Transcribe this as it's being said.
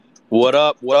What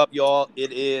up? What up, y'all?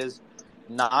 It is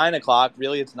 9 o'clock.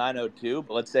 Really, it's 9:02,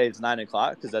 but let's say it's 9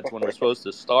 o'clock because that's when we're supposed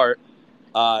to start.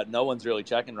 No one's really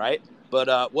checking, right?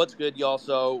 But what's good, y'all?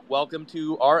 So, welcome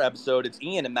to our episode. It's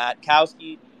Ian and Matt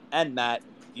Kowski and Matt,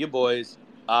 you boys,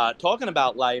 talking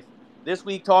about life. This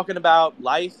week, talking about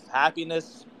life,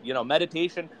 happiness,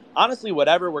 meditation. Honestly,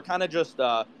 whatever. We're kind of just,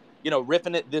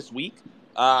 riffing it this week.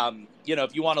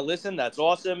 If you want to listen, that's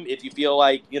awesome. If you feel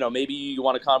like, maybe you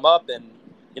want to come up and,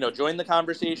 join the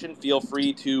conversation, feel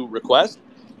free to request.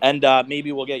 And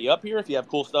maybe we'll get you up here if you have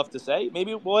cool stuff to say.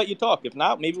 Maybe we'll let you talk. If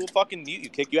not, maybe we'll fucking mute you,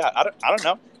 kick you out. I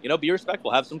don't know. Be respectful.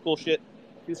 Have some cool shit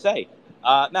to say.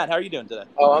 Matt, how are you doing today?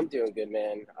 Oh, I'm doing good,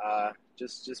 man.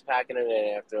 Just packing it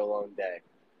in after a long day.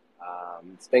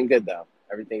 It's been good though.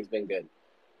 Everything's been good.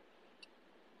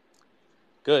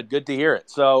 Good to hear it.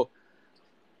 So,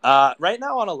 right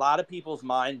now on a lot of people's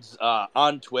minds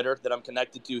on Twitter that I'm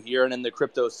connected to here and in the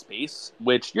crypto space,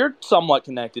 which you're somewhat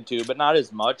connected to, but not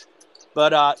as much.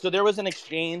 But so there was an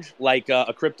exchange, like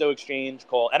a crypto exchange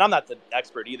called, and I'm not the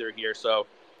expert either here, so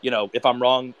if I'm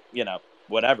wrong,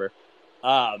 whatever.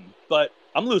 But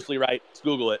I'm loosely right. Let's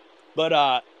Google it. But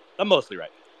I'm mostly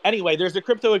right. Anyway, there's a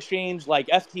crypto exchange like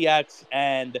FTX,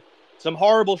 and some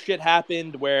horrible shit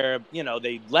happened where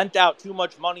they lent out too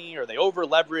much money or they over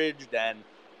leveraged, and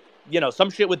some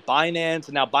shit with Binance,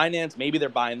 and now Binance, maybe they're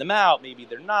buying them out, maybe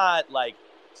they're not. Like,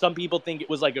 some people think it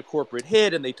was like a corporate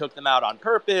hit and they took them out on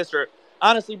purpose, or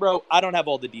honestly, bro, I don't have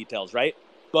all the details, right?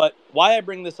 But why I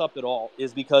bring this up at all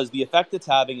is because the effect it's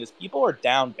having is people are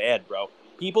down bad, bro.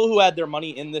 People who had their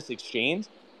money in this exchange,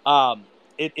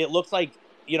 it looks like,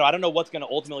 I don't know what's going to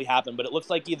ultimately happen, but it looks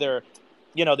like either,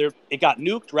 it got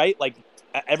nuked, right? Like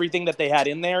everything that they had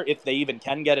in there, if they even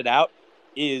can get it out,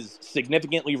 is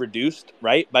significantly reduced,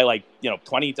 right? By like,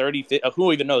 20, 30, 50,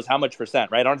 who even knows how much percent,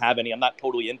 right? I don't have any. I'm not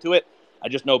totally into it. I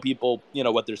just know people,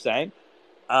 what they're saying.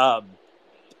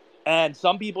 And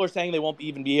some people are saying they won't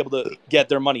even be able to get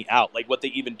their money out, like what they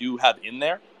even do have in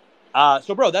there.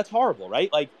 So, bro, that's horrible, right?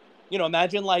 Like,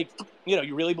 imagine like,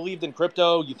 you really believed in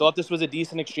crypto. You thought this was a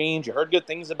decent exchange. You heard good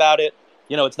things about it.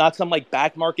 It's not some like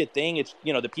back market thing. It's,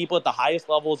 the people at the highest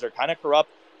levels are kind of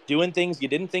corrupt, doing things you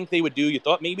didn't think they would do. You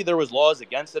thought maybe there was laws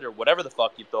against it or whatever the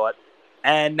fuck you thought.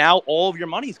 And now all of your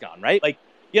money's gone, right? Like,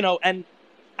 and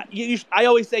I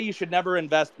always say you should never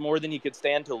invest more than you could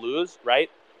stand to lose, right?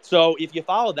 So if you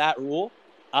follow that rule,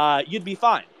 you'd be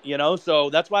fine, So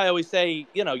that's why I always say,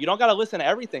 you don't got to listen to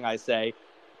everything I say.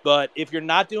 But if you're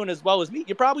not doing as well as me,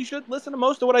 you probably should listen to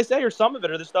most of what I say, or some of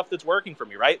it, or the stuff that's working for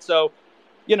me, right? So,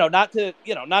 not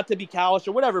to be callous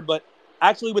or whatever, but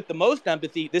actually with the most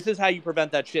empathy, this is how you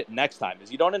prevent that shit next time,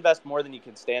 is you don't invest more than you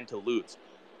can stand to lose.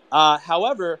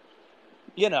 However,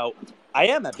 I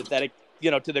am empathetic,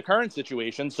 to the current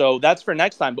situation. So that's for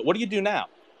next time. But what do you do now?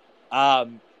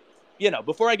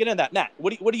 Before I get into that, Matt,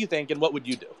 what do you think, and what would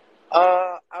you do?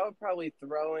 I would probably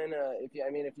throw in if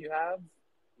you have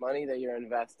money that you're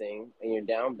investing and you're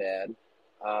down bad,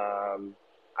 I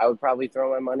would probably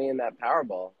throw my money in that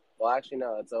Powerball. Well, actually,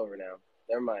 no, it's over now.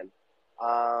 Never mind.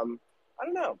 I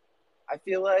don't know. I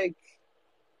feel like,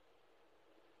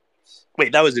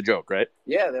 Wait, that was a joke, right?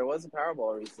 yeah, there was a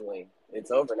Powerball recently.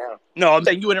 It's over now. No, I'm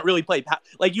saying you wouldn't really play.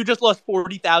 Like, you just lost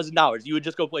 $40,000. You would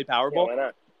just go play Yeah, Powerball? why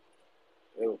not?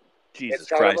 Jesus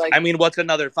Christ. Like, I mean, what's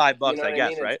another $5, I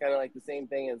guess, right? It's kind of like the same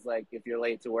thing as like if you're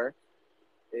late to work,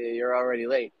 you're already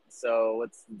late. So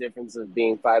what's the difference of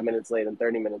being 5 minutes late and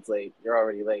 30 minutes late? You're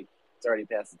already late. It's already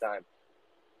past the time.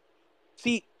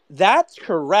 See, that's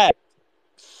correct,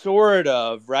 sort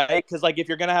of, right? Because, like, if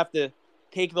you're going to have to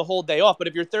take the whole day off, but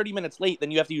if you're 30 minutes late,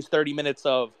 then you have to use 30 minutes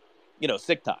of,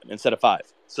 sick time instead of 5.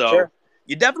 So Sure.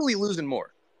 You're definitely losing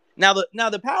more. Now the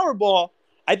Powerball,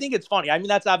 I think it's funny. I mean,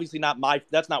 that's obviously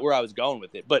that's not where I was going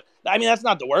with it. But, I mean, that's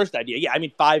not the worst idea. Yeah, I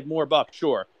mean, $5 more,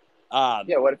 sure.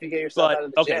 Yeah, what if you get yourself out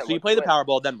of the okay, jam? so you play the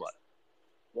Powerball, then what?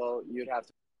 Well, you'd have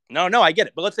to. No, I get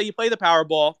it. But let's say you play the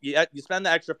Powerball, you spend the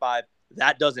extra 5,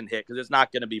 that doesn't hit because it's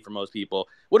not going to be for most people.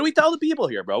 What do we tell the people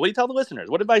here, bro? What do you tell the listeners?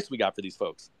 What advice we got for these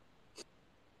folks?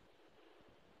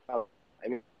 Oh, I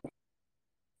mean,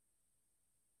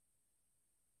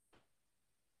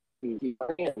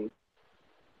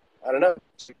 I don't know.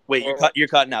 Wait, you're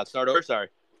cutting out. Start over. Sorry.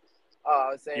 Oh,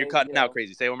 I was saying You're cutting out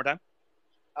crazy. Say it one more time.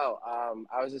 Oh,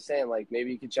 I was just saying, like,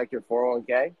 maybe you could check your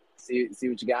 401k, see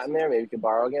what you got in there. Maybe you could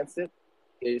borrow against it,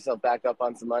 get yourself back up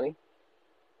on some money.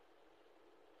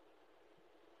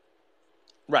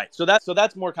 Right. So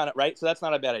that's more kind of right. So that's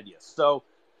not a bad idea. So,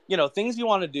 things you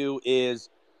want to do is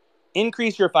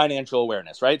increase your financial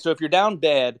awareness, right? So if you're down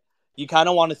bad, you kind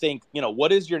of want to think,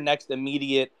 what is your next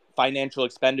immediate financial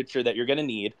expenditure that you're going to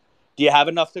need? Do you have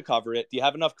enough to cover it? Do you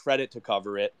have enough credit to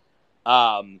cover it?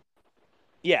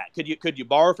 Yeah, could you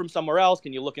borrow from somewhere else?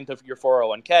 Can you look into your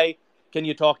 401k? Can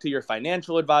you talk to your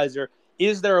financial advisor?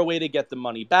 Is there a way to get the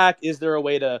money back? Is there a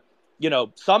way to,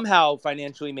 somehow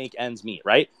financially make ends meet,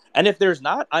 right? And if there's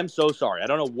not, I'm so sorry. I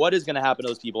don't know what is going to happen to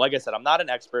those people. Like I said, I'm not an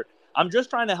expert. I'm just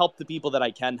trying to help the people that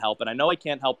I can help, and I know I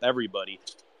can't help everybody,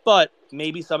 but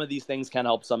maybe some of these things can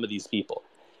help some of these people.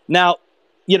 Now,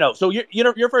 so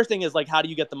your first thing is like, how do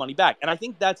you get the money back? And I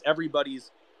think that's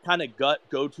everybody's kind of gut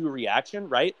go-to reaction,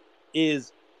 right?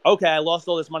 Is, okay, I lost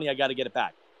all this money, I got to get it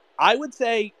back. I would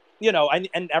say,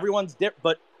 and everyone's different,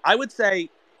 but I would say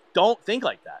don't think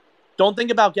like that. Don't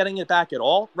think about getting it back at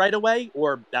all right away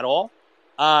or at all.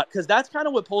 Because that's kind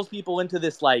of what pulls people into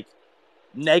this like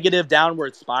negative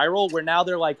downward spiral where now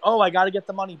they're like, oh, I got to get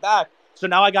the money back. So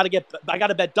now I got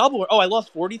to bet double. Oh, I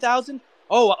lost 40,000.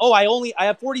 I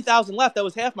have 40,000 left. That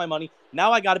was half my money.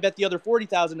 Now I got to bet the other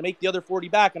 40,000 to make the other 40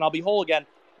 back, and I'll be whole again.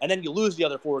 And then you lose the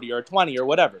other 40 or 20 or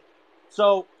whatever.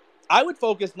 So I would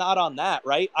focus not on that,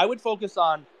 right? I would focus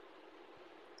on,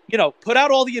 put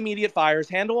out all the immediate fires,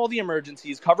 handle all the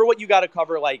emergencies, cover what you got to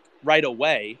cover like right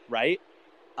away, right?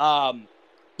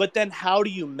 But then how do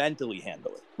you mentally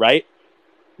handle it, right?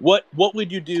 What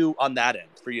would you do on that end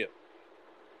for you?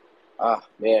 Oh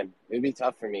man, it'd be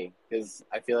tough for me because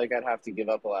I feel like I'd have to give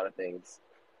up a lot of things,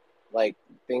 like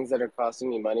things that are costing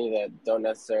me money that don't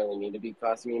necessarily need to be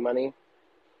costing me money,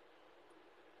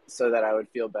 so that I would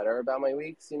feel better about my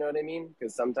weeks. You know what I mean?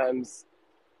 Because sometimes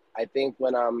I think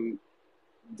when I'm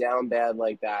down bad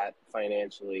like that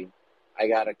financially, I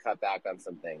gotta cut back on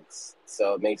some things,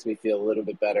 so it makes me feel a little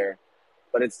bit better.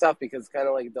 But it's tough because it's kind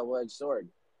of like a double-edged sword.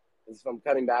 If I'm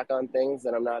cutting back on things,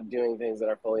 then I'm not doing things that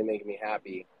are fully making me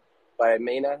happy. But I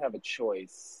may not have a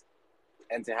choice.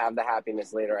 And to have the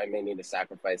happiness later, I may need to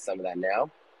sacrifice some of that now.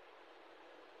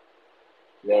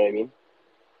 You know what I mean?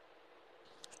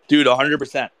 Dude,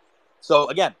 100%. So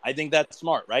again, I think that's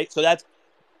smart, right? So that's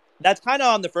kind of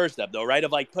on the first step though, right?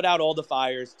 Of like put out all the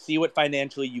fires, see what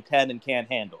financially you can and can't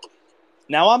handle.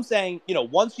 Now I'm saying,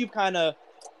 once you've kind of,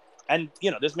 and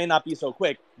this may not be so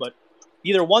quick, but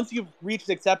either once you've reached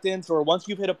acceptance or once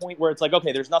you've hit a point where it's like,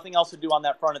 okay, there's nothing else to do on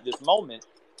that front at this moment,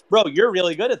 bro, you're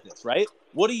really good at this, right?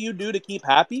 What do you do to keep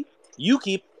happy? You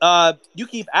keep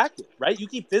active, right? You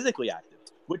keep physically active,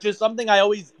 which is something I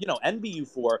always, envy you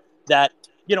for. That,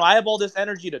 I have all this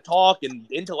energy to talk and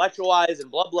intellectualize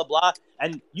and blah blah blah,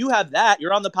 and you have that.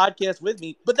 You're on the podcast with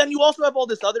me, but then you also have all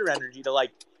this other energy to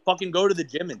like fucking go to the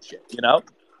gym and shit.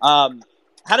 How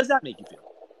does that make you feel?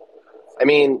 I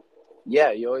mean,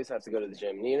 yeah, you always have to go to the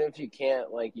gym. And even if you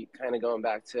can't, like, you kind of going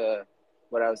back to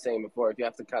what I was saying before, if you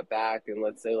have to cut back and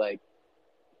let's say, like,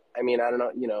 I mean, I don't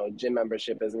know, gym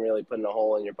membership isn't really putting a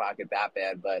hole in your pocket that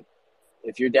bad, but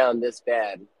if you're down this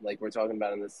bad, like we're talking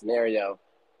about in this scenario,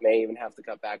 may even have to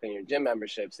cut back on your gym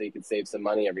membership so you can save some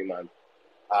money every month.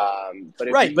 But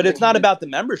if Right, you, but even it's if you not just, about the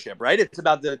membership, right? It's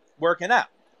about the working out.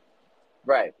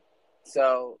 right.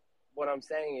 So what I'm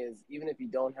saying is, even if you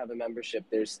don't have a membership,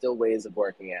 there's still ways of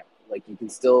working out. Like you can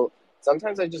still,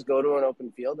 sometimes I just go to an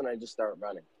open field and I just start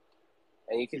running,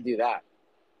 and you can do that.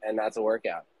 And that's a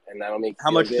workout, and that'll make you How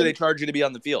feel much do they good. charge you to be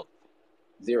on the field?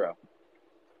 0.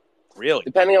 Really?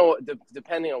 Depending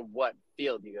on what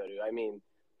field you go to. I mean,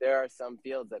 there are some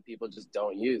fields that people just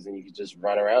don't use, and you can just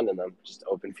run around in them, just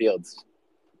open fields.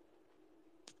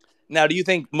 Now, do you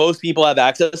think most people have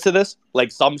access to this?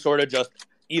 Like some sort of just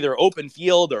either open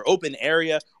field or open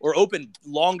area or open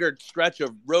longer stretch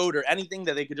of road or anything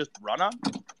that they could just run on?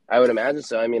 I would imagine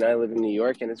so. I mean, I live in New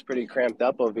York, and it's pretty cramped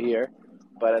up over here.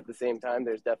 But at the same time,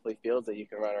 there's definitely fields that you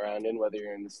can run around in, whether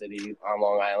you're in the city, on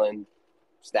Long Island,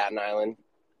 Staten Island,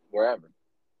 wherever.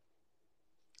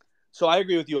 So I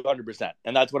agree with you 100%.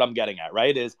 And that's what I'm getting at,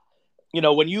 right? Is,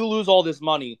 when you lose all this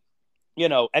money,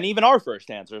 and even our first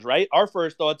answers, right? Our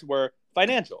first thoughts were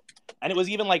financial. And it was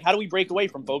even like, how do we break away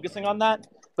from focusing on that?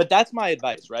 But that's my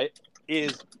advice, right?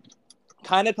 Is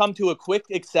kind of come to a quick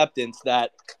acceptance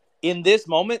that in this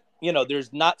moment,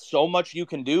 there's not so much you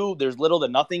can do. There's little to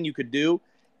nothing you could do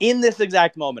in this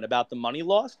exact moment about the money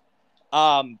lost.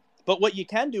 But what you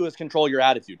can do is control your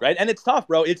attitude, right? And it's tough,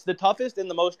 bro. It's the toughest and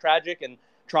the most tragic and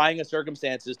trying of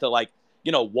circumstances to like,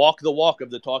 walk the walk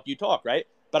of the talk you talk, right?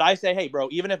 But I say, hey, bro,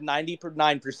 even if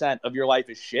 99% of your life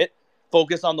is shit,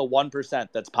 focus on the 1%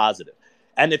 that's positive.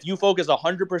 And if you focus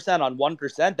 100% on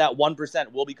 1%, that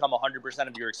 1% will become 100%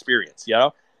 of your experience.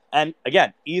 And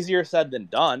again, easier said than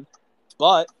done.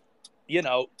 But,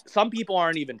 some people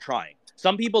aren't even trying.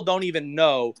 Some people don't even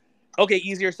know. Okay,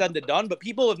 easier said than done, but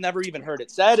people have never even heard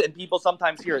it said. And people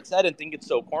sometimes hear it said and think it's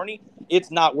so corny.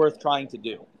 It's not worth trying to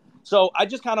do. So I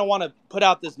just kind of want to put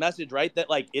out this message, right? That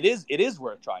like it is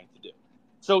worth trying to do.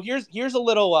 So here's a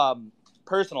little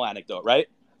personal anecdote, right?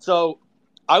 So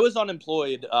I was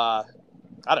unemployed. I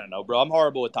don't know, bro. I'm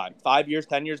horrible with time. 5 years,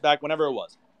 10 years back, whenever it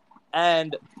was.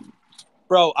 And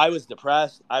bro, I was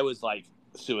depressed. I was like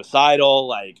suicidal.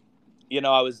 Like,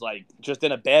 I was like just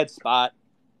in a bad spot.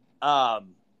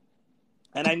 Um,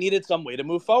 and I needed some way to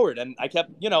move forward. And I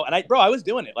kept, I was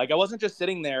doing it. Like, I wasn't just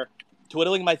sitting there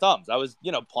twiddling my thumbs. I was,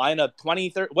 applying a 20,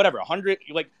 30, whatever, 100,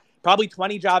 like probably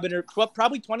 20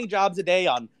 probably 20 jobs a day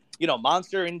on,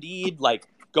 Monster, Indeed, like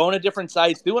going to different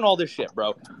sites, doing all this shit,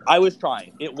 bro. I was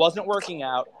trying. It wasn't working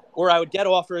out. Or I would get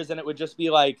offers and it would just be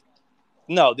like,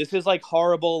 no, this is like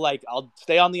horrible. Like, I'll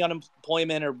stay on the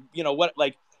unemployment, or what,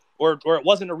 like, or it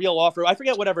wasn't a real offer. I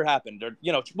forget whatever happened, or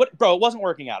what, bro. It wasn't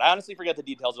working out. I honestly forget the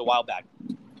details a while back,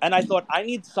 and I thought I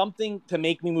need something to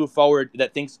make me move forward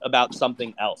that thinks about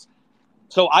something else.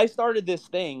 So I started this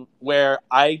thing where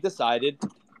I decided,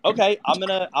 okay, I'm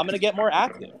gonna get more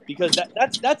active, because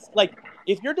that's like,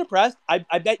 if you're depressed,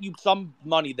 I bet you some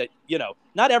money that,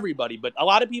 not everybody, but a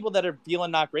lot of people that are feeling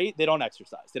not great, they don't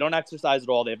exercise. They don't exercise at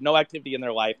all. They have no activity in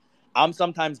their life. I'm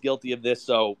sometimes guilty of this.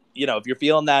 So, if you're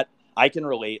feeling that, I can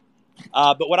relate.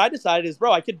 But what I decided is,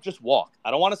 bro, I could just walk.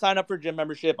 I don't want to sign up for a gym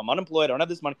membership. I'm unemployed. I don't have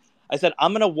this money. I said,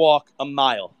 I'm going to walk a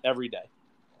mile every day.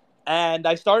 And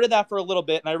I started that for a little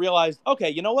bit, and I realized, okay,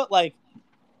 you know what? Like,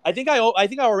 I think I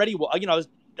already, I was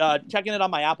checking it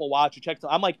on my Apple Watch.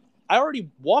 I'm like, I already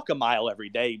walk a mile every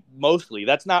day, mostly.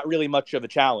 That's not really much of a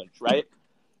challenge, right?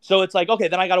 So it's like, okay,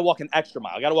 then I got to walk an extra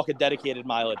mile. I got to walk a dedicated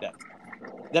mile a day.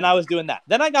 Then I was doing that.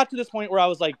 Then I got to this point where I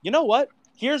was like, you know what?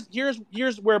 Here's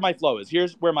where my flow is.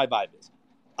 Here's where my vibe is.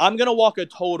 I'm gonna walk a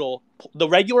total. The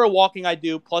regular walking I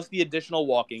do plus the additional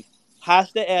walking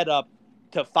has to add up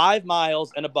to 5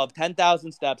 miles and above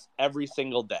 10,000 steps every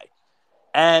single day.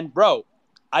 And bro,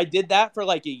 I did that for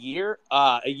like a year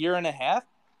and a half,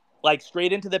 like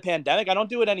straight into the pandemic. I don't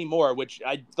do it anymore, which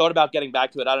I thought about getting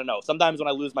back to it. I don't know. Sometimes when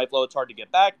I lose my flow, it's hard to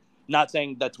get back. Not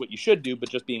saying that's what you should do, but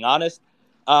just being honest.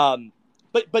 Um,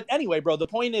 but anyway, bro, the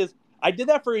point is, I did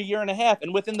that for a year and a half,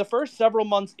 and within the first several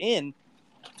months in,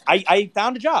 I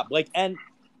found a job. Like, and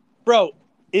bro,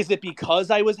 is it because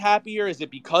I was happier? Is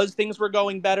it because things were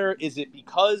going better? Is it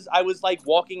because I was like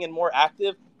walking and more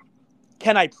active?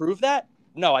 Can I prove that?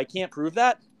 No, I can't prove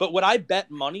that. But would I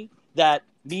bet money that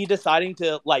me deciding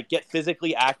to like get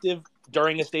physically active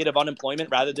during a state of unemployment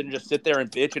rather than just sit there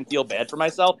and bitch and feel bad for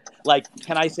myself, like,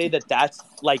 can I say that that's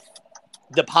like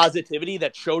the positivity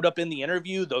that showed up in the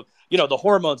interview, the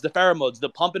hormones, the pheromones, the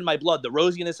pump in my blood, the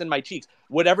rosiness in my cheeks,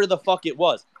 whatever the fuck it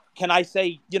was? Can I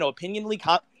say,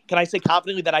 can I say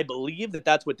confidently that I believe that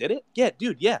that's what did it? Yeah,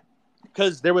 dude, yeah,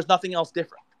 because there was nothing else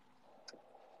different.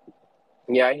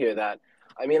 Yeah, I hear that.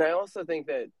 I mean, I also think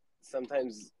that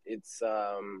sometimes it's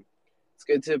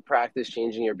good to practice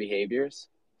changing your behaviors.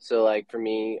 So, like for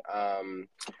me,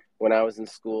 when I was in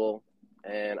school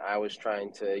and I was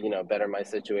trying to, better my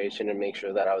situation and make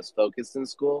sure that I was focused in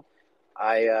school,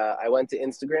 I went to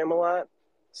Instagram a lot.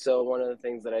 So one of the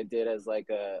things that I did as like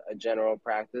a general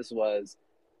practice was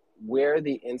where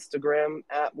the Instagram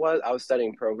app was. I was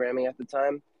studying programming at the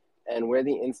time, and where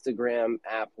the Instagram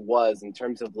app was in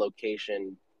terms of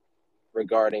location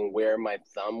regarding where my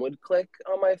thumb would click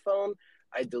on my phone,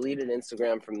 I deleted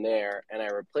Instagram from there and I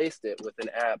replaced it with an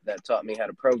app that taught me how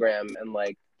to program and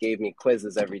like gave me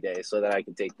quizzes every day so that I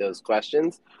could take those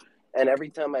questions. And every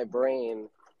time my brain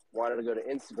wanted to go to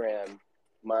Instagram,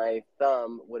 my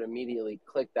thumb would immediately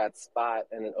click that spot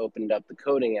and it opened up the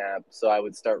coding app. So I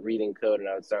would start reading code and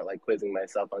I would start like quizzing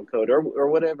myself on code or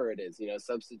whatever it is,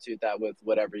 substitute that with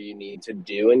whatever you need to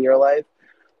do in your life.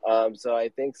 So I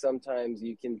think sometimes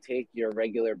you can take your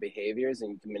regular behaviors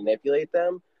and you can manipulate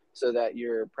them so that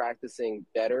you're practicing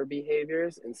better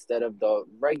behaviors instead of the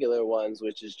regular ones,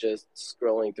 which is just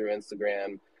scrolling through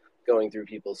Instagram, going through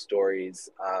people's stories,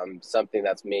 something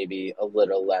that's maybe a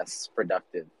little less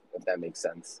productive, if that makes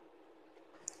sense.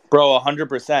 Bro,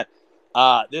 100%.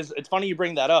 It's funny you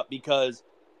bring that up because,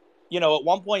 at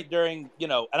one point during,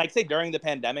 and I say during the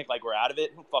pandemic, like we're out of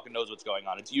it. Who fucking knows what's going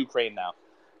on? It's Ukraine now.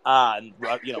 And,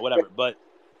 whatever. But,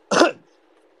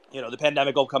 the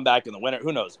pandemic will come back in the winter.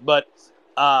 Who knows? But,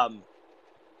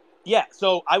 yeah.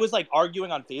 So I was like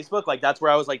arguing on Facebook. Like that's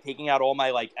where I was like taking out all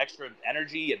my like extra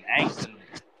energy and angst and,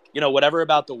 whatever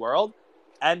about the world.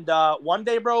 And one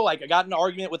day, bro, like I got in an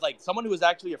argument with like someone who was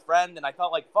actually a friend. And I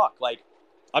felt like, fuck, like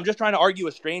I'm just trying to argue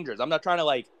with strangers. I'm not trying to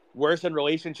like worsen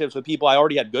relationships with people I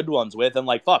already had good ones with. And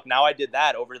like, fuck, now I did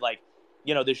that over like,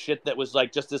 this shit that was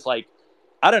like just this like,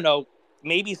 I don't know,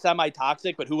 maybe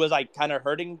semi-toxic, but who was like kind of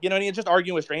hurting, just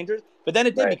arguing with strangers. But then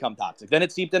it did become toxic. Then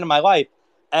it seeped into my life.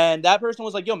 And that person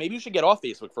was like, yo, maybe you should get off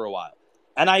Facebook for a while.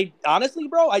 And I honestly,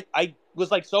 bro, I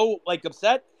was like so like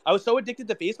upset. I was so addicted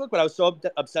to Facebook, but I was so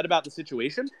upset about the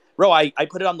situation, bro. I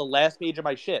put it on the last page of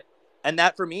my shit, and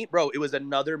that for me, bro, it was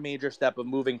another major step of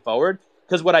moving forward.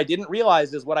 Because what I didn't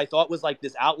realize is what I thought was like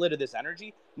this outlet of this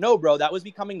energy. No, bro, that was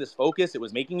becoming this focus. It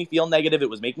was making me feel negative. It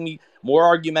was making me more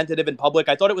argumentative in public.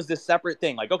 I thought it was this separate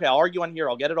thing. Like, okay, I'll argue on here.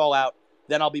 I'll get it all out.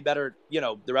 Then I'll be better,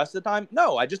 the rest of the time.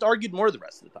 No, I just argued more the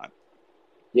rest of the time.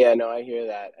 Yeah, no, I hear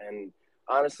that. And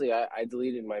honestly, I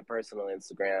deleted my personal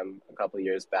Instagram a couple of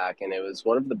years back, and it was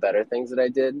one of the better things that I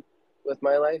did with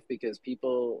my life because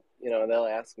people, they'll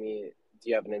ask me, do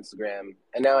you have an Instagram?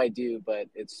 And now I do, but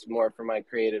it's more for my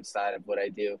creative side of what I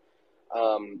do.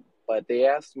 But they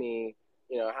asked me,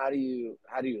 how do you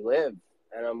live?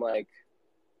 And I'm like,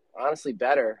 honestly,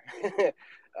 better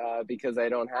because I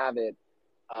don't have it.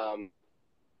 Um,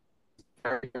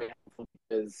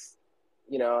 is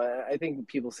I think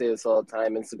people say this all the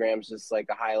time. Instagram's just like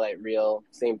a highlight reel.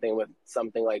 Same thing with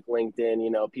something like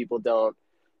LinkedIn. People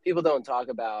don't talk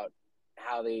about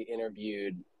how they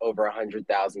interviewed over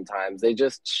 100,000 times. They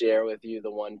just share with you the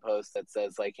one post that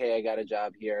says like, "Hey, I got a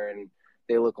job here," and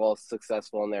they look all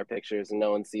successful in their pictures, and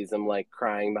no one sees them like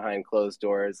crying behind closed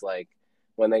doors, like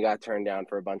when they got turned down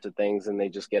for a bunch of things, and they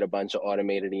just get a bunch of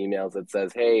automated emails that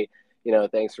says, "Hey,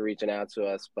 thanks for reaching out to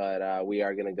us, but we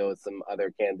are going to go with some other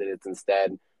candidates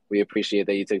instead. We appreciate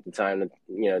that you took the time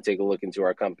to, take a look into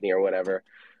our company or whatever."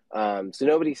 So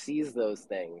nobody sees those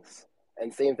things.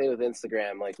 And same thing with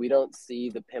Instagram. Like, we don't see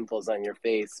the pimples on your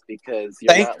face because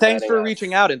you're not Thanks letting for us.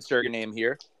 reaching out. Insert your name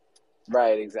here.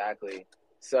 Right, exactly.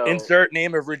 So, Insert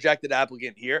name of rejected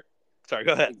applicant here. Sorry,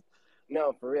 go ahead.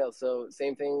 no, for real. So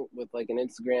same thing with like an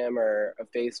Instagram or a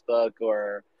Facebook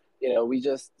or, we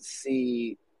just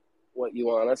see what you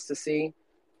want us to see.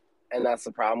 And that's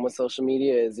the problem with social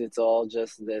media is it's all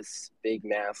just this big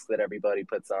mask that everybody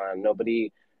puts on.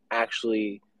 Nobody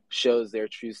actually shows their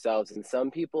true selves. And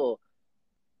some people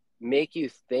make you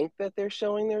think that they're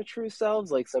showing their true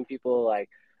selves. Like some people like,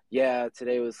 yeah,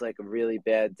 today was like a really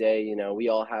bad day. We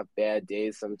all have bad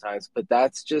days sometimes, but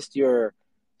that's just your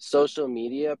social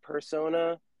media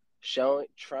persona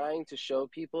trying to show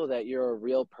people that you're a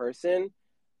real person.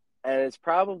 And it's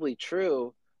probably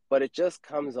true, but it just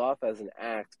comes off as an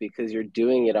act because you're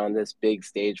doing it on this big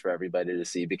stage for everybody to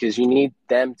see because you need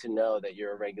them to know that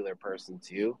you're a regular person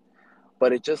too.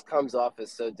 But it just comes off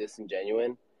as so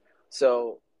disingenuous.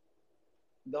 So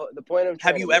the point I'm Have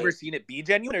trying to you ever make, seen it be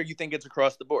genuine, or you think it's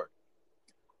across the board?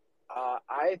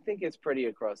 I think it's pretty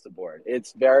across the board.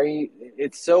 It's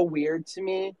so weird to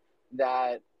me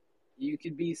that you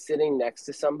could be sitting next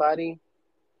to somebody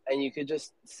and you could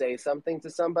just say something to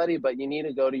somebody, but you need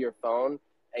to go to your phone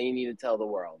and you need to tell the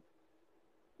world.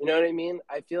 You know what I mean?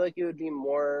 I feel like it would be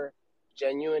more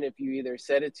genuine if you either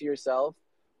said it to yourself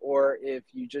or if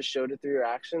you just showed it through your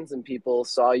actions and people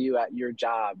saw you at your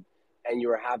job and you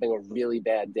were having a really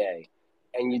bad day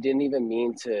and you didn't even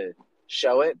mean to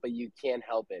show it, but you can't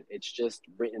help it. It's just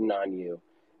written on you.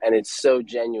 And it's so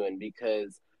genuine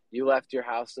because you left your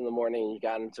house in the morning and you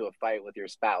got into a fight with your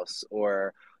spouse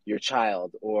or your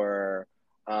child, or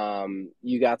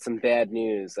you got some bad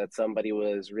news that somebody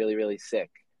was really, really sick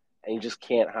and you just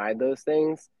can't hide those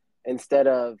things instead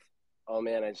of, oh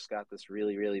man, I just got this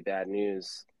really, really bad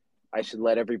news. I should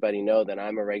let everybody know that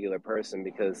I'm a regular person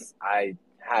because I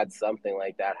had something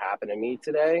like that happen to me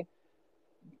today.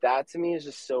 That to me is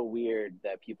just so weird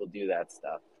that people do that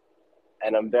stuff.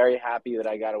 And I'm very happy that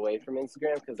I got away from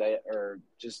Instagram or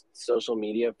just social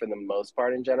media for the most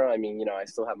part in general. I mean, I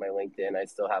still have my LinkedIn, I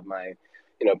still have my,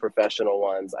 professional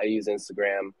ones. I use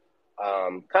Instagram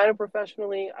kind of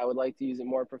professionally. I would like to use it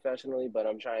more professionally, but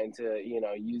I'm trying to,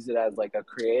 use it as like a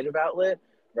creative outlet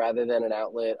rather than an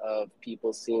outlet of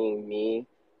people seeing me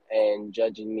and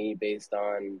judging me based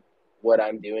on what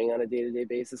I'm doing on a day-to-day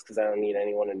basis because I don't need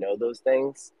anyone to know those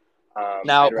things.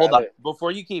 Now, I'd hold on. rather.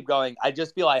 Before you keep going, I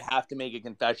just feel I have to make a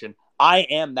confession. I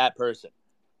am that person.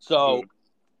 So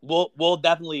Mhm. we'll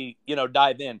definitely,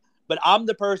 dive in. But I'm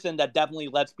the person that definitely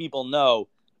lets people know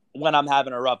when I'm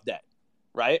having a rough day,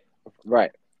 right?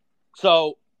 Right.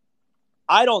 So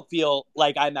I don't feel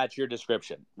like I match your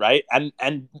description, right?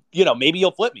 And maybe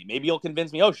you'll flip me. Maybe you'll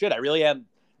convince me, oh shit, I really am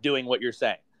doing what you're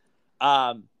saying.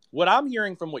 What I'm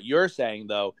hearing from what you're saying,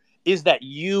 though, is that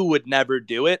you would never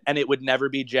do it and it would never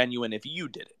be genuine if you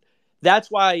did it.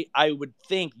 That's why I would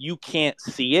think you can't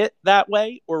see it that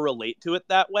way or relate to it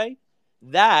that way.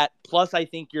 That, plus, I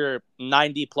think you're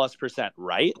 90+%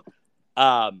 right.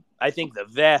 I think the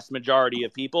vast majority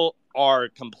of people are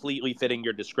completely fitting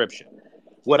your description.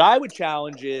 What I would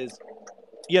challenge is,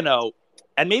 you know,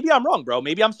 and maybe I'm wrong, bro.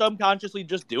 Maybe I'm subconsciously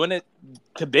just doing it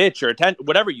to bitch or attempt,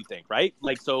 whatever you think, right?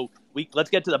 Like, so let's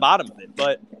get to the bottom of it.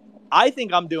 But I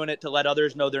think I'm doing it to let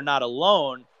others know they're not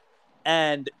alone.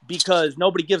 And because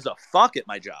nobody gives a fuck at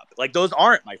my job. Like, those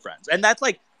aren't my friends. And that's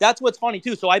what's funny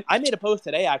too. So I made a post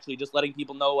today, actually, just letting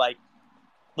people know, like,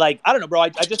 I don't know, bro. I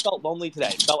just felt lonely today.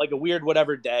 It felt like a weird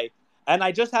whatever day. And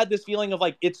I just had this feeling of,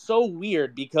 like, it's so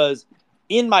weird because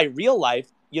in my real life,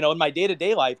 in my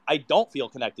day-to-day life, I don't feel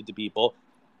connected to people.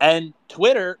 And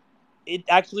Twitter, it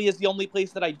actually is the only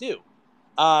place that I do.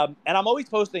 And I'm always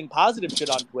posting positive shit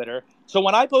on Twitter. So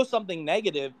when I post something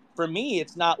negative, for me,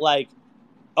 it's not like,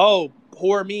 oh,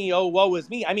 poor me, oh, woe is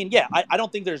me. I mean, yeah, I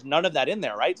don't think there's none of that in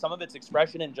there, right? Some of it's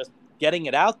expression and just getting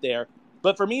it out there.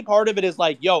 But for me, part of it is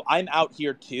like, yo, I'm out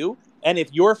here too. And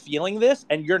if you're feeling this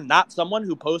and you're not someone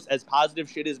who posts as positive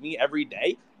shit as me every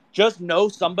day, just know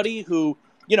somebody who,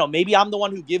 maybe I'm the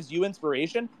one who gives you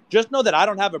inspiration. Just know that I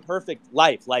don't have a perfect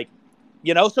life. Like,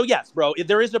 so yes, bro,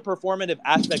 there is a performative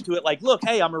aspect to it. Like, look,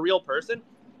 hey, I'm a real person.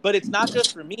 But it's not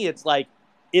just for me. It's like,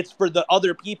 it's for the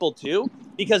other people too.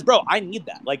 Because, bro, I need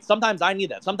that. Like, sometimes I need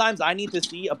that. Sometimes I need to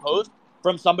see a post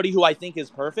from somebody who I think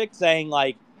is perfect saying,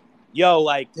 like, yo,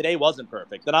 like, today wasn't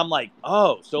perfect. And I'm like,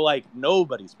 oh, so, like,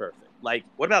 nobody's perfect. Like,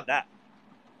 what about that?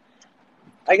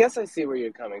 I guess I see where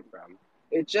you're coming from.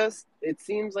 It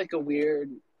seems like a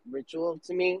weird ritual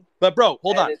to me. But, bro,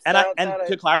 hold And on. it's And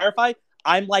to clarify,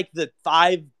 I'm like the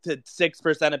 5 to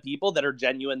 6% of people that are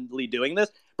genuinely doing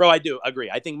this. Bro, I do agree.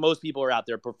 I think most people are out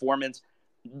there performance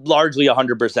largely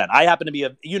 100%. I happen to be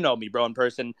you know me, bro, in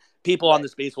person. People on the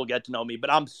space will get to know me,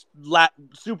 but I'm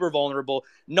super vulnerable.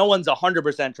 No one's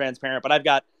 100% transparent, but I've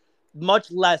got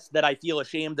much less that I feel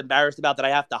ashamed, embarrassed about, that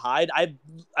I have to hide.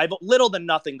 I've little than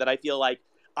nothing that I feel like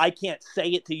I can't say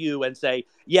it to you and say,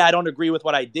 yeah, I don't agree with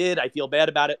what I did. I feel bad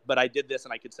about it, but I did this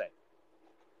and I could say it.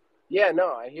 Yeah,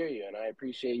 no, I hear you, and I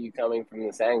appreciate you coming from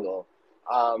this angle.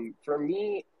 For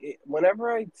me,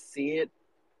 whenever I see it,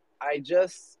 I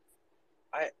just,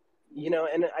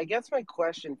 and I guess my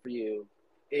question for you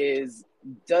is,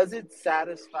 does it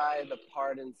satisfy the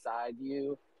part inside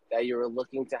you that you were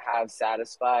looking to have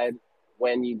satisfied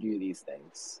when you do these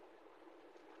things?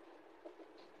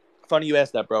 Funny you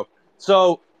asked that, bro.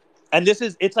 So, and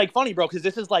it's like funny, bro, because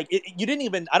this is like, you didn't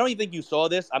even, I don't even think you saw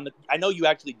this. I know you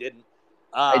actually didn't.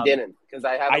 I didn't, because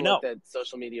I I haven't know. looked at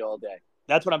social media all day.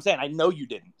 That's what I'm saying. I know you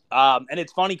didn't. And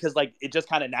it's funny because, like, it just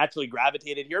kind of naturally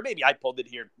gravitated here. Maybe I pulled it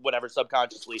here, whatever,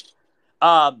 subconsciously.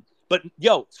 But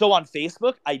yo, so on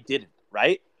Facebook, I didn't,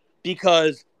 right?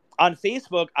 Because on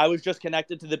Facebook, I was just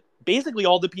connected to basically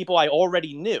all the people I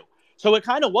already knew. So it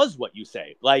kind of was what you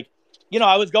say. Like,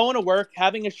 I was going to work,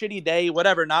 having a shitty day,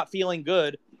 whatever, not feeling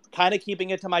good, kind of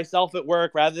keeping it to myself at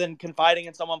work rather than confiding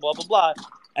in someone, blah, blah, blah.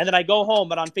 And then I go home,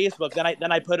 but on Facebook,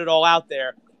 then I put it all out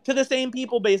there to the same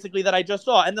people basically that I just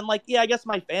saw. And then, like, yeah, I guess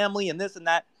my family and this and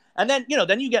that. And then,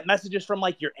 then you get messages from,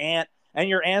 like, your aunt, and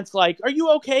your aunt's like, are you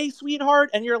okay,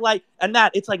 sweetheart? And you're like, and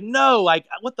that, it's like, no, like,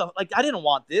 what the, like, I didn't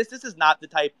want this. This is not the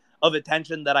type of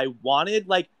attention that I wanted.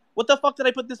 Like, what the fuck did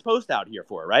I put this post out here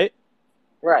for, right?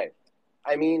 Right.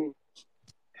 I mean,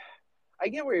 I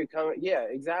get where you're coming. Yeah,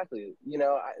 exactly.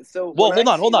 So Well, when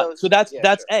hold on. So that's sure.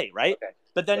 A, right? Okay.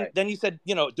 But then Right. then you said,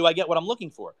 do I get what I'm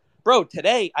looking for? Bro,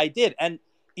 today I did. And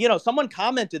someone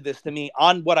commented this to me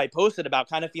on what I posted about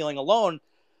kind of feeling alone.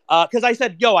 Because I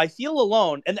said, yo, I feel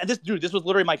alone. And this was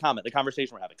literally my comment, the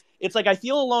conversation we're having. It's like, I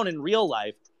feel alone in real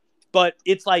life, but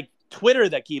it's like Twitter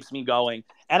that keeps me going.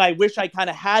 And I wish I kind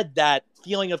of had that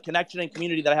feeling of connection and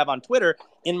community that I have on Twitter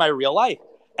in my real life.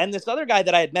 And this other guy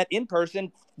that I had met in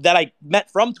person, that I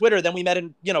met from Twitter, then we met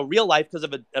in, real life because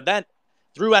of an event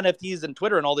through NFTs and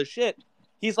Twitter and all this shit.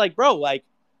 He's like, bro, like,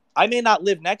 I may not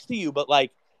live next to you, but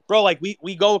like, bro, like,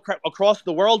 we go across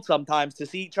the world sometimes to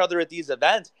see each other at these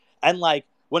events. And like,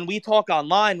 when we talk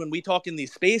online, when we talk in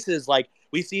these spaces, like,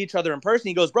 we see each other in person.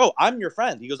 He goes, bro, I'm your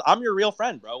friend. He goes, I'm your real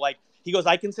friend, bro. Like, he goes,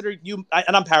 I consider you,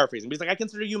 and I'm paraphrasing, but he's like, I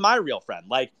consider you my real friend.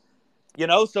 Like,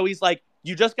 so he's like,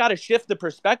 you just got to shift the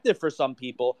perspective for some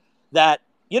people that,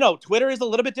 Twitter is a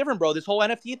little bit different, bro. This whole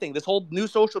NFT thing, this whole new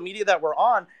social media that we're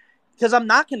on, because I'm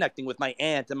not connecting with my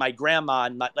aunt and my grandma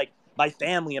and my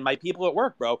family and my people at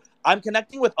work, bro. I'm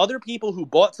connecting with other people who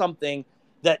bought something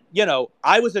that,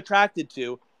 I was attracted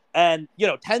to. And,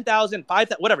 10,000,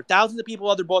 5,000, whatever, thousands of people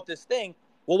other bought this thing.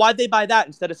 Well, why'd they buy that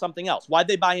instead of something else? Why'd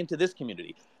they buy into this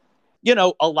community?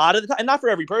 A lot of the time, and not for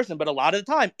every person, but a lot of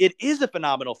the time, it is a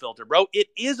phenomenal filter, bro. It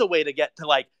is a way to get to,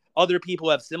 like, other people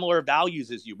who have similar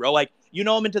values as you, bro. Like,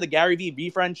 I'm into the Gary V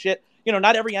friend shit.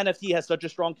 Not every NFT has such a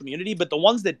strong community, but the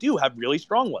ones that do have really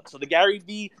strong ones. So the Gary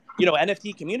V,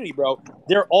 NFT community, bro,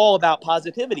 they're all about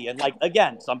positivity. And, like,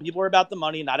 again, some people are about the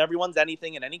money. Not everyone's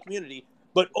anything in any community,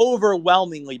 but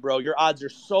overwhelmingly, bro, your odds are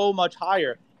so much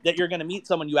higher that you're going to meet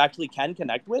someone you actually can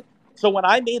connect with. So when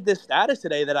I made this status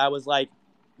today that I was like,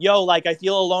 yo, like I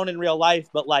feel alone in real life,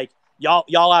 but like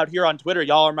y'all out here on Twitter,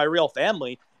 y'all are my real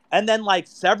family. And then like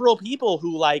several people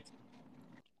who like,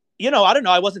 I don't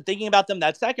know. I wasn't thinking about them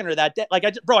that second or that day. Like,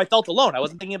 I felt alone. I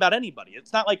wasn't thinking about anybody.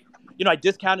 It's not like, I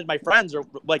discounted my friends or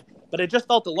like, but I just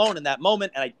felt alone in that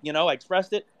moment. And I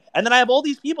expressed it. And then I have all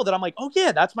these people that I'm like, oh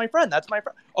yeah, that's my friend. That's my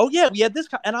friend. Oh yeah, we had this.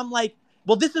 And I'm like,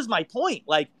 well, this is my point.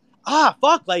 Like,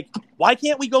 fuck. Like, why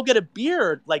can't we go get a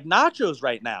beer, like nachos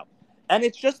right now? And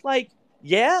it's just like,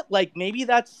 yeah, like maybe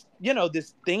that's,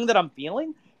 this thing that I'm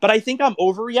feeling, but I think I'm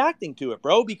overreacting to it,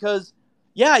 bro, because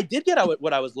yeah, I did get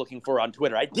what I was looking for on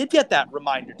Twitter. I did get that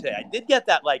reminder today. I did get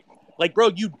that like, bro,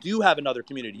 you do have another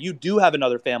community. You do have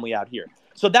another family out here.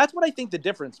 So that's what I think the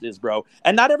difference is, bro.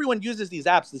 And not everyone uses these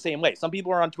apps the same way. Some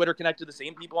people are on Twitter connected to the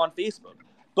same people on Facebook.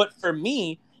 But for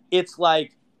me, it's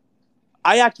like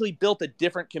I actually built a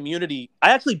different community.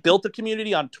 I actually built a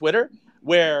community on Twitter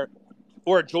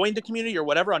or joined a community or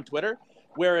whatever on Twitter.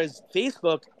 Whereas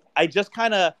Facebook, I just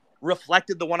kind of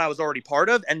reflected the one I was already part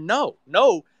of. And no,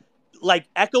 like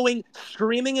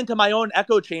screaming into my own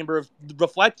echo chamber of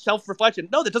self-reflection.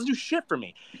 No, that doesn't do shit for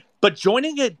me. But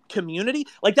joining a community,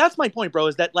 like that's my point, bro,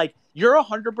 is that like you're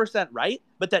 100% right,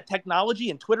 but that technology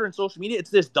and Twitter and social media, it's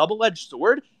this double-edged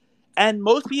sword. And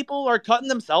most people are cutting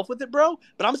themselves with it, bro.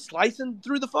 But I'm slicing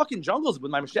through the fucking jungles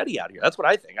with my machete out here. That's what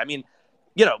I think. I mean,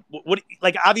 what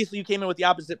like obviously you came in with the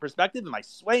opposite perspective. Am I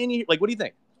swaying you? Like, what do you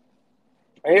think?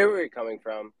 I hear where you're coming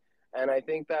from, and I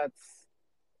think that's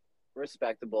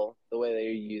respectable the way that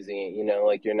you're using it.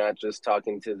 Like you're not just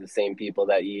talking to the same people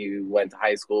that you went to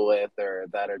high school with or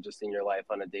that are just in your life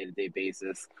on a day-to-day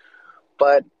basis.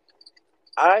 But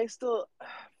I still,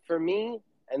 for me,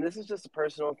 and this is just a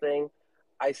personal thing,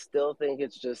 I still think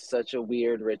it's just such a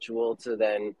weird ritual to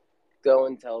then go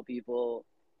and tell people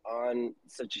on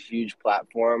such a huge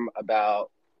platform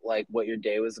about like what your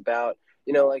day was about.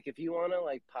 Like if you want to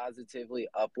like positively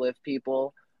uplift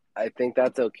people, I think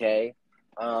that's okay.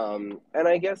 And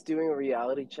I guess doing a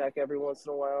reality check every once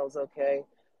in a while is okay.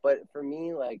 But for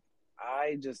me, like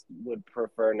I just would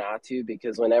prefer not to,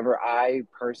 because whenever I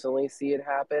personally see it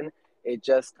happen, it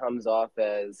just comes off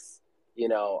as,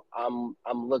 I'm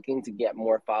looking to get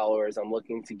more followers, I'm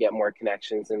looking to get more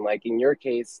connections. And like in your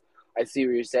case, I see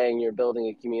what you're saying. You're building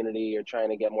a community, you're trying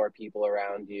to get more people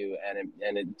around you,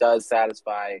 and it does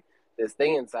satisfy this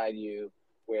thing inside you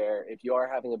where if you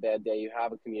are having a bad day, you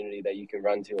have a community that you can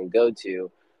run to and go to.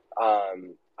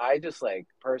 I just like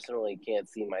personally can't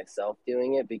see myself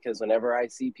doing it, because whenever I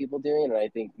see people doing it, and I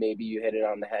think maybe you hit it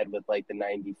on the head with like the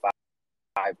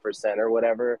 95% or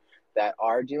whatever that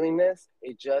are doing this,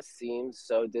 it just seems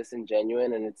so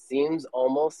disingenuous, and it seems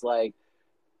almost like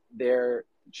they're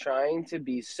trying to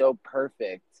be so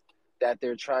perfect that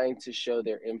they're trying to show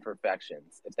their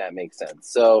imperfections, if that makes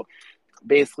sense. So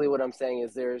basically what I'm saying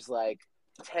is there's like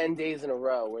 10 days in a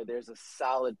row where there's a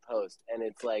solid post and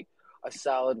it's like a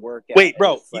solid workout. Wait,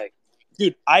 bro, it's like,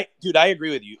 dude, I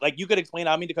agree with you. Like you could explain.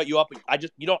 I don't mean to cut you up.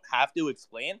 You don't have to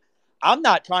explain. I'm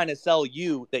not trying to sell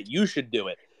you that you should do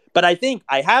it, but I think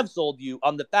I have sold you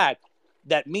on the fact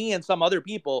that me and some other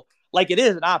people, like it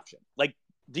is an option. Like,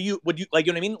 would you like,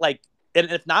 you know what I mean? Like, and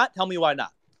if not, tell me why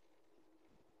not.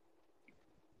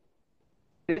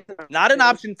 Not an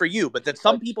option for you, but that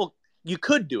some people, you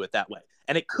could do it that way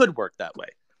and it could work that way.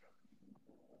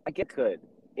 I get could.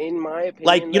 In my opinion,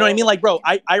 like, you know what I mean? Like, bro,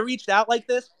 I reached out like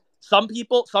this. Some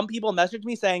people messaged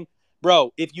me saying,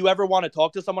 bro, if you ever want to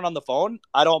talk to someone on the phone,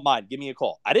 I don't mind. Give me a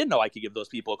call. I didn't know I could give those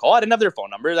people a call. I didn't have their phone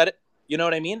number. You know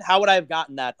what I mean? How would I have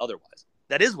gotten that otherwise?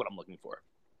 That is what I'm looking for.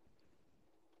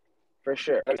 For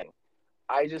sure.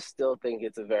 I just still think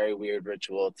it's a very weird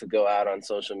ritual to go out on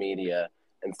social media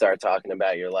and start talking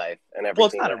about your life and everything. Well,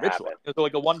 it's not a ritual. Happened. It's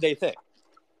like a one-day thing.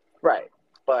 Right.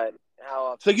 But how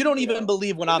often, so you don't even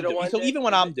believe when I'm doing it. So even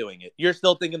when I'm doing it, you're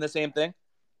still thinking the same thing?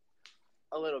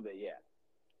 A little bit, yeah.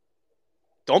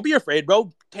 Don't be afraid,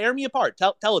 bro. Tear me apart.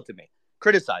 Tell it to me.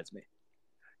 Criticize me.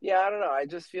 Yeah, I don't know. I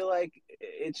just feel like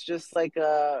it's just like,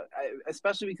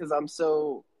 especially because I'm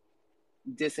so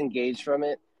disengaged from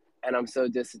it and I'm so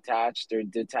detached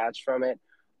from it.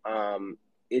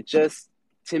 It just,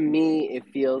 to me, it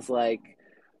feels like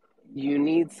you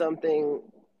need something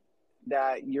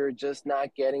that you're just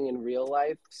not getting in real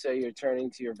life, so you're turning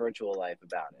to your virtual life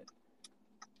about it.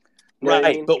 You know right,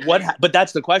 I mean? But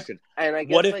that's the question. And I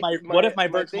guess what if my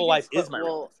virtual life is my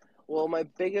real life? Well, my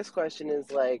biggest question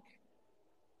is like,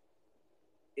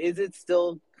 is it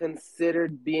still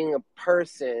considered being a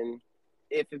person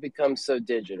if it becomes so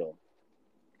digital?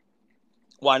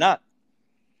 Why not?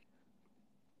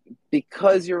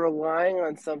 Because you're relying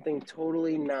on something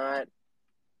totally not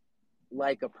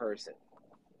like a person.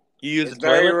 You use a It's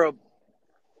very toilet?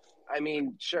 I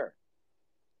mean, sure.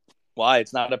 Why?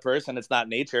 It's not a person. It's not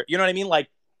nature. You know what I mean? Like,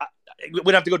 we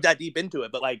don't have to go that deep into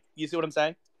it, but like, you see what I'm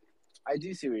saying? I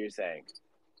do see what you're saying.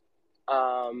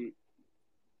 Um,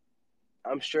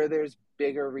 I'm sure there's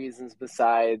bigger reasons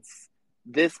besides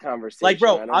this Like, conversation.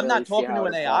 bro, I don't I'm really not see talking how to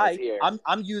it an applies AI. here.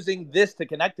 I'm using this to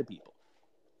connect to people,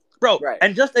 bro. Right.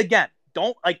 And just again,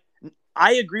 don't like.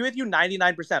 I agree with you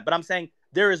 99%, but I'm saying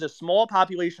there is a small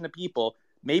population of people,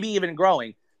 maybe even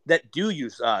growing, that do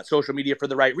use social media for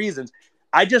the right reasons.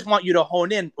 I just want you to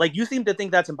hone in. Like, you seem to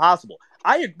think that's impossible.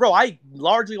 I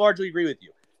largely agree with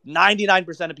you.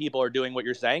 99% of people are doing what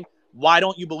you're saying. Why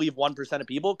don't you believe 1% of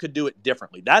people could do it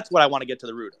differently? That's what I want to get to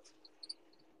the root of.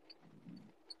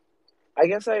 I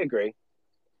guess I agree.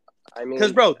 I Because,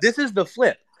 mean, bro, this is the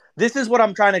flip. This is what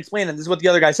I'm trying to explain, and this is what the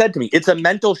other guy said to me. It's a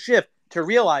mental shift to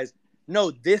realize,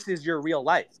 no, this is your real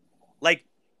life. Like,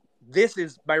 this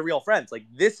is my real friends. Like,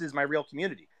 this is my real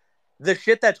community. The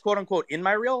shit that's quote unquote in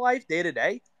my real life day to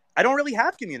day, I don't really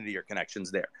have community or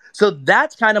connections there. So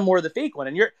that's kind of more the fake one.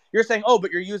 And you're saying, oh,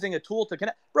 but you're using a tool to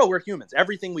connect. Bro, we're humans.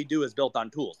 Everything we do is built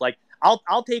on tools. Like,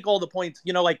 I'll take all the points.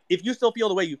 You know, like, if you still feel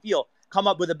the way you feel, come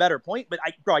up with a better point. But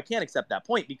I can't accept that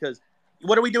point, because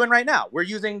what are we doing right now? We're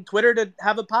using Twitter to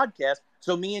have a podcast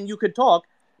so me and you could talk,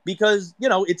 because, you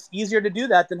know, it's easier to do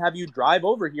that than have you drive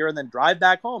over here and then drive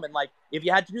back home. And like, if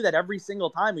you had to do that every single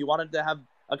time we wanted to have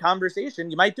a conversation,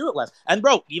 you might do it less. And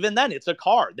bro, even then, it's a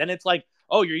car. Then it's like,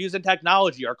 oh, you're using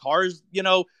technology. Are cars, you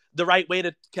know, the right way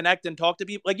to connect and talk to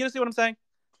people? Like, you see what I'm saying?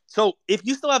 So if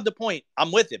you still have the point,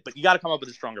 I'm with it, but you got to come up with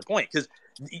a stronger point, because,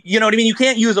 you know what I mean? You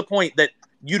can't use a point that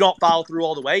you don't follow through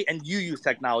all the way, and you use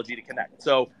technology to connect.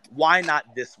 So why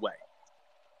not this way?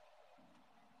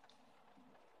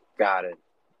 got it.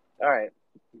 All right.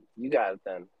 You got it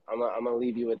then. I'm gonna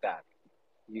leave you with that.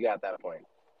 You got that point.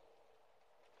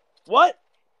 What?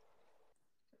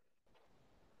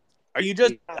 Are you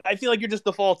just, Yeah, I feel like you're just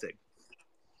defaulting.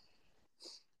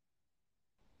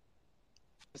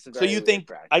 it's a So very you weird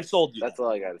think I've practice. sold you then? That's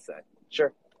all I got to say.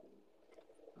 Sure.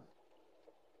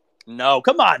 No,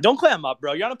 come on. Don't clam up,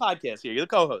 bro. You're on a podcast here. You're the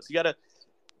co-host. You got to,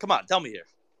 come on, tell me here.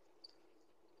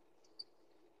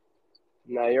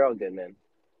 No, you're all good, man.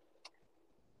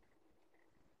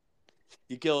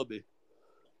 You killed me.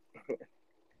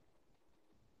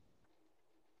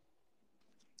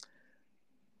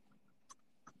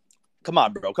 Come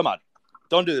on, bro. Come on.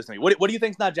 Don't do this to me. What do you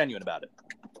think's not genuine about it?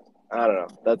 I don't know.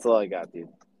 That's all I got, dude.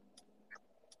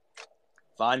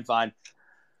 Fine.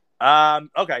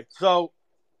 Okay. So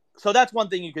that's one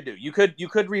thing you could do. You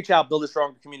could reach out, build a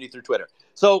stronger community through Twitter.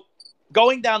 So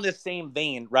going down this same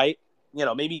vein, right? You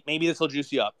know, maybe this will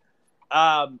juice you up.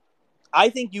 I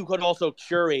think you could also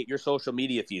curate your social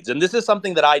media feeds, and this is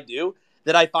something that I do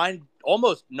that I find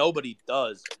almost nobody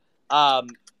does.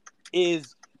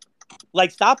 Is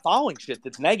like, stop following shit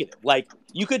that's negative. Like,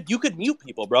 you could mute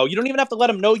people, bro. You don't even have to let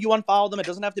them know you unfollow them. It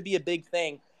doesn't have to be a big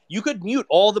thing. You could mute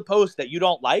all the posts that you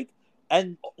don't like,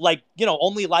 and, like, you know,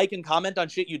 only like and comment on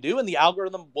shit you do, and the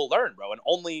algorithm will learn, bro, and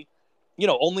only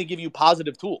give you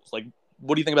positive tools. Like,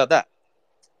 what do you think about that?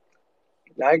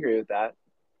 I agree with that.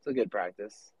 It's a good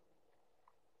practice.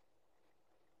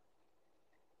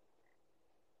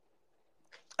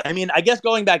 I mean, I guess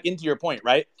going back into your point,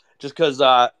 right? Just because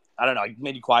I don't know, I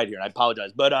made you quiet here, and I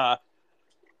apologize, but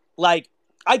like,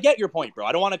 I get your point, bro.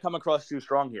 I don't want to come across too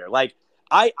strong here. Like,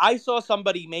 I saw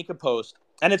somebody make a post,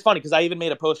 and it's funny because I even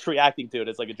made a post reacting to it.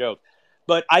 It's like a joke.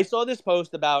 But I saw this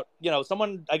post about, you know,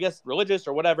 someone, I guess, religious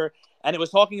or whatever, and it was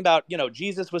talking about, you know,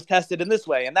 Jesus was tested in this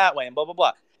way and that way and blah, blah,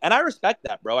 blah. And I respect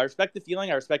that, bro. I respect the feeling.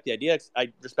 I respect the idea.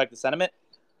 I respect the sentiment.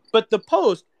 But the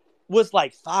post was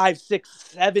like 5, 6,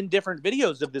 7 different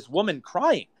videos of this woman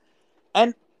crying.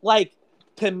 And, like,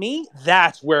 to me,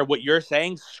 that's where what you're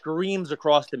saying screams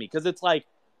across to me. Because it's like,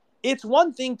 it's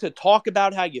one thing to talk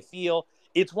about how you feel.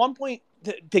 It's one point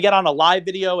to get on a live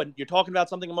video and you're talking about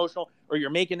something emotional, or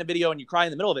you're making a video and you cry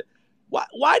in the middle of it.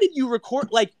 Why did you record?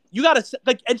 Like, you got to,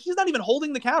 like, and she's not even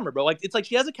holding the camera, bro. Like, it's like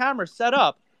she has a camera set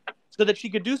up so that she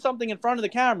could do something in front of the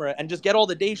camera and just get all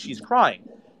the days she's crying.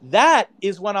 That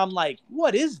is when I'm like,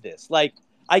 what is this? Like,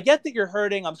 I get that you're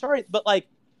hurting. I'm sorry, but like,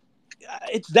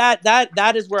 it's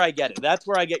that is where I get it. That's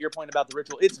where I get your point about the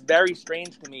ritual. It's very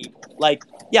strange to me. Like,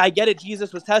 yeah, I get it.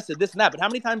 Jesus was tested, this and that, but how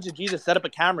many times did Jesus set up a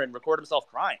camera and record himself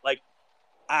crying? Like,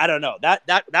 I don't know.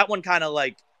 That one kind of,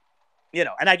 like, you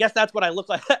know. And I guess that's what I look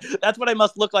like. That's what I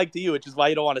must look like to you, which is why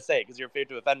you don't want to say it, because you're afraid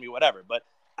to offend me, whatever. But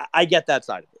I get that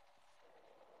side of it.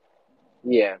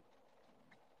 Yeah.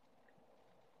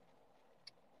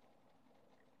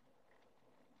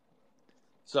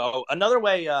 So another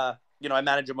way, you know, I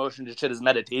manage emotions and shit is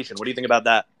meditation. What do you think about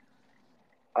that?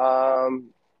 Um,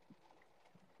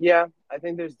 yeah, I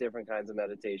think there's different kinds of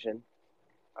meditation.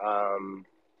 Um,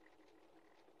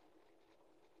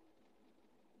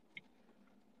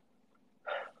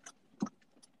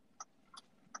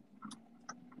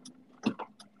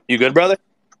 You good, brother?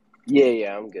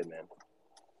 yeah, I'm good, man.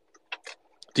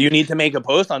 Do you need to make a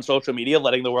post on social media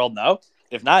letting the world know?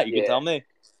 If not, you can Yeah, tell me.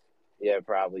 yeah,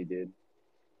 probably, dude.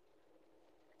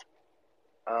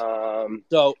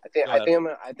 So go ahead. I think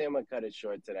I'm gonna cut it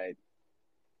short tonight.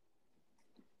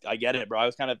 I get it, bro.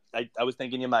 I was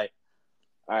thinking you might.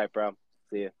 All right, bro.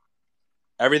 See you.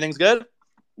 Everything's good?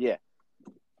 Yeah.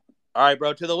 All right,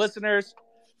 bro. To the listeners,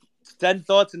 send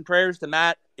thoughts and prayers to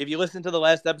Matt. If you listen to the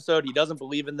last episode, he doesn't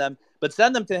believe in them, but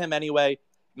send them to him anyway.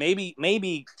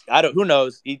 Maybe I don't. Who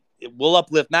knows? We'll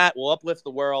uplift Matt. We'll uplift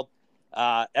the world.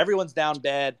 Everyone's down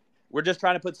bad. We're just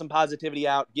trying to put some positivity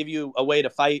out, give you a way to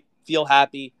fight, feel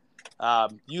happy.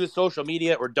 Use social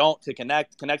media or don't to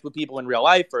connect with people in real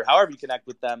life or however you connect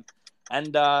with them.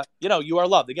 And you are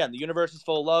loved. Again, the universe is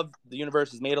full of love. The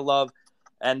universe is made of love,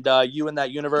 and you and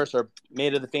that universe are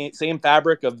made of the same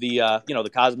fabric of the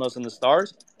cosmos and the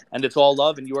stars, and it's all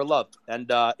love, and you are loved.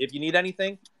 And if you need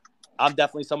anything, I'm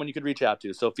definitely someone you could reach out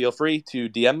to. So feel free to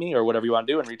DM me or whatever you want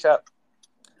to do and reach out.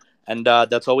 And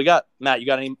that's all we got. Matt, you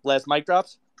got any last mic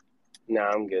drops? No,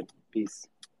 I'm good. Peace.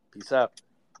 Peace out.